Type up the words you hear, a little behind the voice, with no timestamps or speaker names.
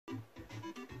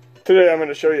Today I'm going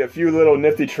to show you a few little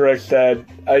nifty tricks that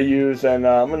I use, and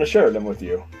I'm going to share them with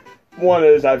you. One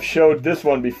is, I've showed this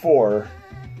one before.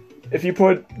 If you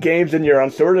put games in your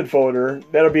unsorted folder,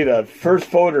 that'll be the first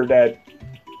folder that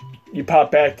you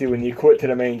pop back to when you quit to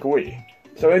the main GUI.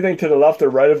 So anything to the left or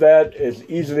right of that is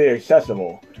easily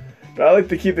accessible. But I like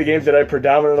to keep the games that I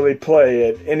predominantly play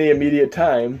at any immediate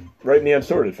time right in the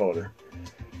unsorted folder.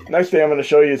 Next thing I'm going to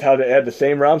show you is how to add the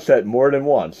same ROM set more than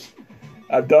once.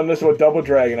 I've done this with Double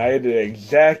Dragon. I had the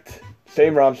exact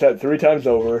same ROM set 3 times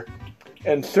over.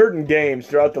 And certain games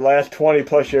throughout the last 20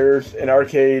 plus years in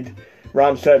arcade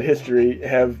ROM set history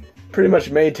have pretty much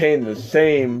maintained the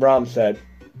same ROM set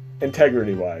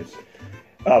integrity wise.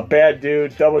 Bad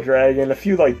Dudes, Double Dragon, a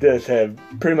few like this have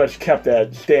pretty much kept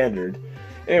that standard.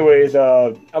 Anyways,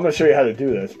 I'm going to show you how to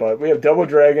do this, but we have Double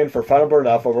Dragon for Final Burn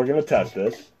Alpha. We're going to test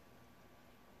this.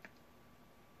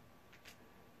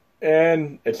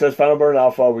 And it says Final Burn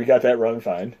Alpha. We got that running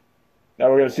fine.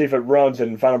 Now we're going to see if it runs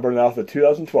in Final Burn Alpha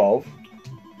 2012.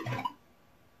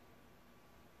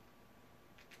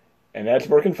 And that's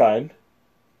working fine.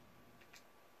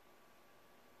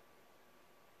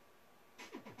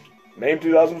 MAME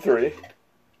 2003.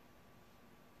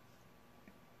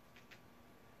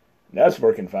 That's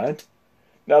working fine.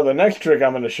 Now the next trick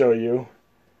I'm going to show you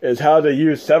is how to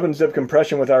use 7-zip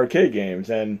compression with arcade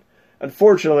games. And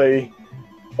unfortunately,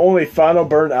 only Final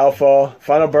Burn Alpha,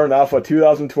 Final Burn Alpha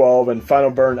 2012, and Final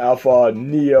Burn Alpha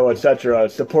Neo, etc.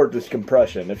 support this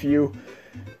compression. If you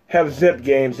have zip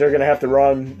games, they're going to have to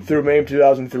run through MAME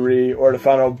 2003 or the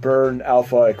Final Burn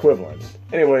Alpha equivalents.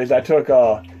 Anyways, I took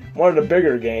one of the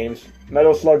bigger games,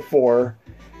 Metal Slug 4.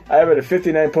 I have it at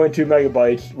 59.2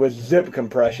 megabytes with zip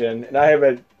compression, and I have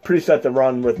it preset to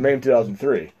run with MAME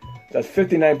 2003. That's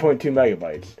 59.2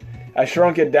 megabytes. I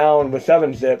shrunk it down with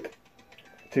 7-zip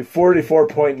to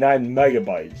 44.9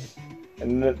 megabytes,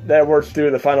 and that works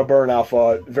through the Final Burn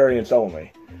Alpha variants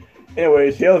only.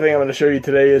 Anyways, the other thing I'm going to show you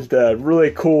today is the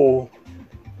really cool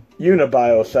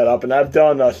UniBios setup, and I've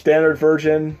done a standard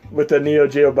version with the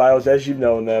Neo-Geo BIOS as you've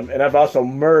known them, and I've also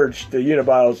merged the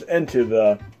UniBios into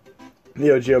the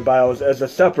Neo-Geo BIOS as a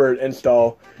separate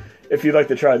install if you'd like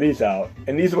to try these out.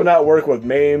 And these will not work with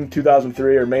MAME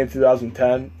 2003 or MAME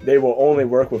 2010. They will only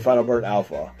work with Final Burn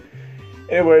Alpha.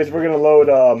 Anyways, we're going to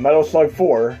load Metal Slug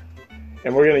 4,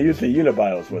 and we're going to use the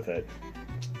UniBios with it.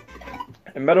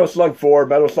 And Metal Slug 4,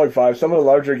 Metal Slug 5, some of the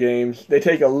larger games, they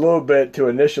take a little bit to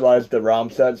initialize the ROM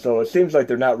set, so it seems like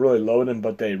they're not really loading,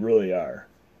 but they really are.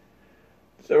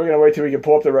 So we're going to wait till we can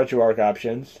pull up the RetroArch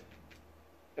options.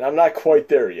 And I'm not quite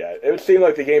there yet. It would seem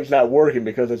like the game's not working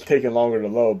because it's taking longer to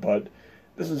load, but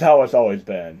this is how it's always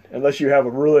been, unless you have a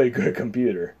really good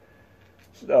computer.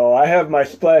 So I have my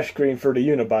splash screen for the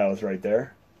UniBios right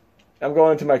there. I'm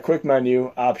going into my quick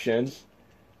menu, options,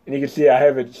 and you can see I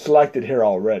have it selected here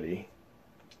already.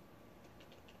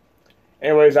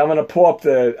 Anyways, I'm going to pull up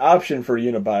the option for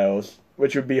UniBios,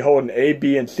 which would be holding A,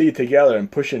 B, and C together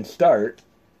and pushing start.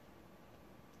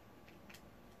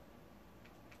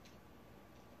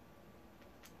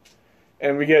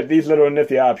 And we get these little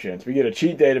nifty options. We get a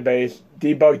cheat database,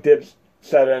 debug dip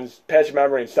settings, patch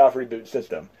memory, and soft reboot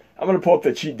system. I'm going to pull up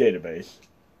the cheat database.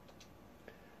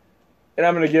 And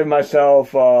I'm going to give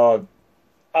myself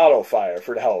auto fire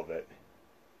for the hell of it.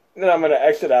 And then I'm going to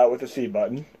exit out with the C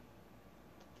button.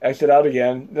 Exit out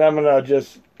again. Then I'm going to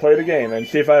just play the game and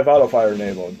see if I have auto fire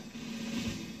enabled.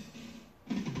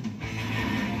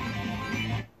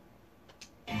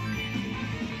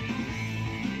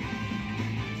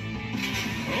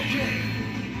 Okay.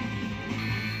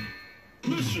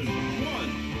 Mission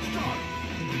 1, start.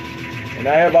 And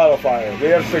I have auto fire. We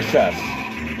have success.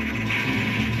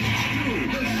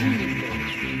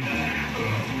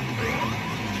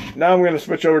 Now I'm going to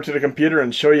switch over to the computer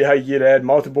and show you how you can add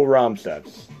multiple ROM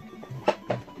sets.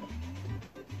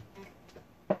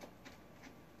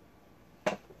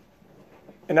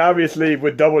 And obviously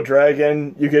with Double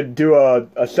Dragon, you could do a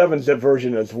 7-zip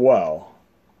version as well.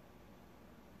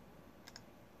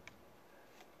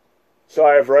 So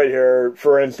I have right here,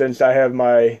 for instance, I have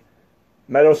my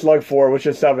Metal Slug 4, which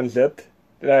is 7-zipped.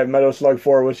 Then I have Metal Slug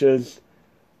 4, which is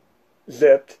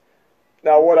zipped.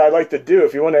 Now what I'd like to do,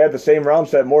 if you want to add the same ROM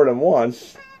set more than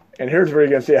once, and here's where you're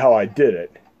going to see how I did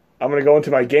it. I'm going to go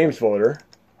into my games folder.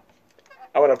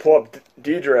 I'm going to pull up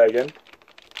D-Dragon.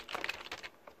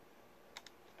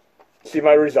 See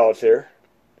my results here.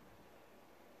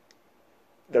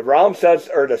 The ROM sets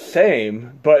are the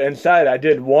same, but inside I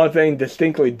did one thing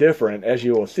distinctly different, as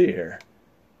you will see here.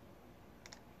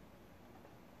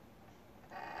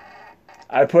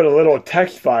 I put a little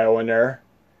text file in there,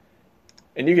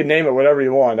 and you can name it whatever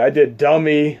you want. I did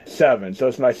dummy 7, so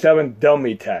it's my 7th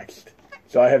dummy text.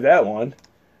 So I have that one.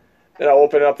 Then I'll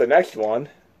open up the next one.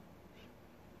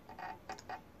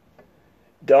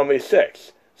 Dummy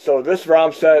 6. So this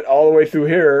ROM set all the way through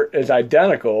here is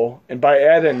identical, and by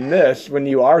adding this, when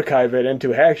you archive it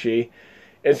into Hackshi,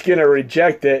 it's going to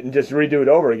reject it and just redo it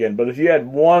over again. But if you had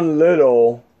one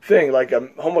little thing, like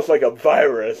almost like a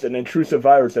virus, an intrusive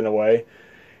virus in a way,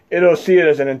 it'll see it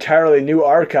as an entirely new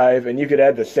archive, and you could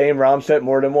add the same ROM set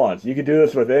more than once. You could do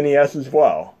this with NES as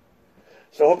well.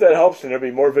 So I hope that helps, and there'll be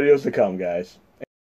more videos to come, guys.